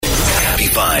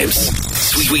Party vibes,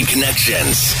 sweet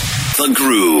connections, the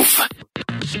groove.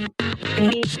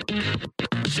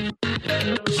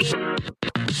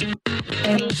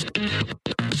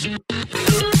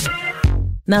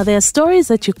 Now, there are stories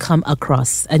that you come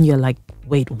across and you're like,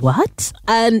 wait, what?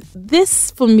 And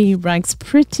this, for me, ranks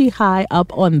pretty high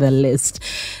up on the list.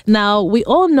 Now, we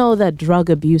all know that drug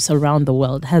abuse around the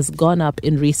world has gone up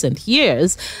in recent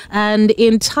years. And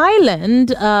in Thailand,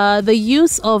 the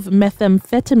use of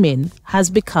methamphetamine has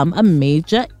become a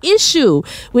major issue,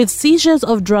 with seizures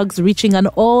of drugs reaching an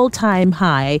all-time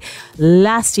high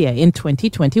last year in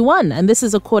 2021. And this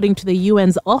is according to the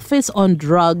UN's Office on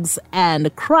Drugs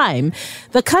and Crime.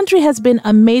 The country has been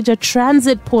a major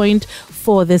transit point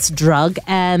for this drug,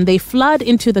 and they flood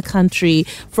into the country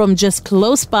from just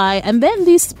close by, and then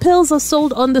these pills are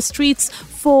sold on the streets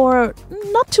for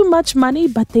not too much money,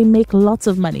 but they make lots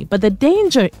of money. But the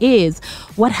danger is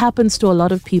what happens to a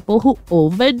lot of people who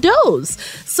overdose.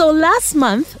 So last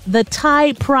month, the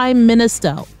Thai Prime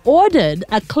Minister ordered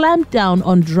a clampdown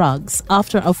on drugs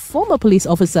after a former police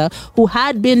officer who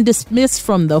had been dismissed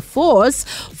from the force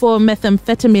for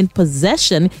methamphetamine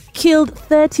possession killed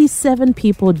 37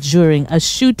 people during a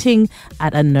shooting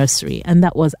at a nursery. And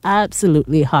that was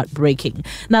absolutely heartbreaking.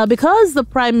 Now, because the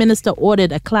Prime Minister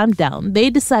ordered a clampdown,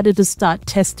 they decided to start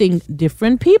testing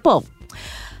different people.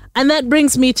 And that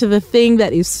brings me to the thing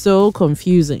that is so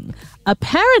confusing.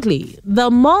 Apparently, the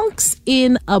monks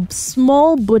in a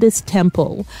small Buddhist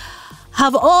temple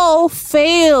have all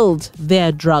failed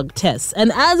their drug tests.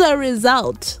 And as a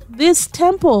result, this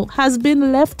temple has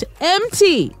been left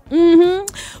empty.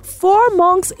 4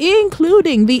 monks,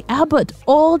 including the abbot,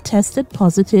 all tested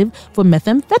positive for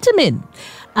methamphetamine,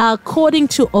 according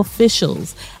to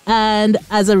officials. And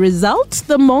as a result,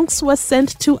 the monks were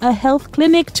sent to a health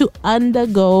clinic to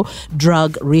undergo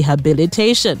drug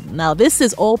rehabilitation. Now, this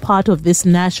is all part of this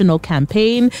national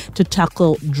campaign to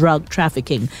tackle drug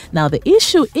trafficking. Now, the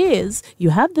issue is you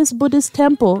have this Buddhist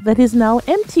temple that is now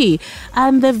empty,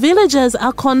 and the villagers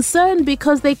are concerned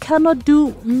because they cannot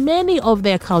do many of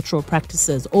their cultural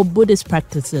practices or Buddhist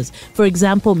practices. For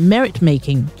example, merit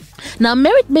making. Now,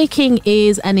 merit making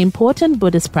is an important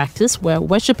Buddhist practice where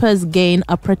worshippers gain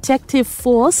a protective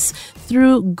force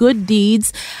through good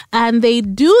deeds, and they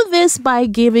do this by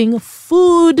giving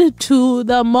food to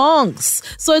the monks.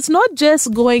 So it's not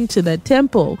just going to the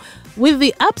temple. With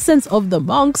the absence of the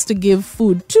monks to give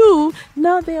food to,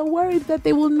 now they are worried that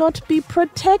they will not be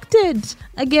protected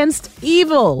against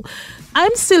evil.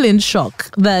 I'm still in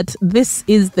shock that this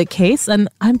is the case, and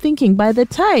I'm thinking by the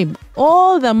time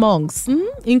all the monks,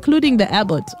 including the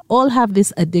abbot, all have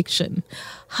this addiction,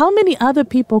 how many other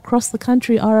people across the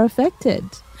country are affected?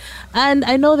 And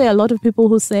I know there are a lot of people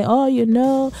who say,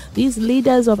 these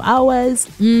leaders of ours,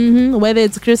 whether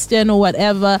it's Christian or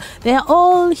whatever, they're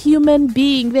all human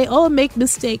beings. They all make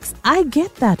mistakes. I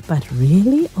get that. But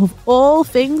really, of all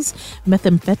things,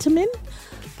 methamphetamine?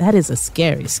 That is a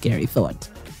scary, scary thought.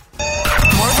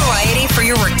 More variety for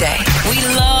your workday. We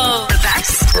love the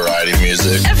best Variety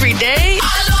music every day.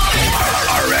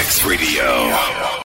 RX Radio.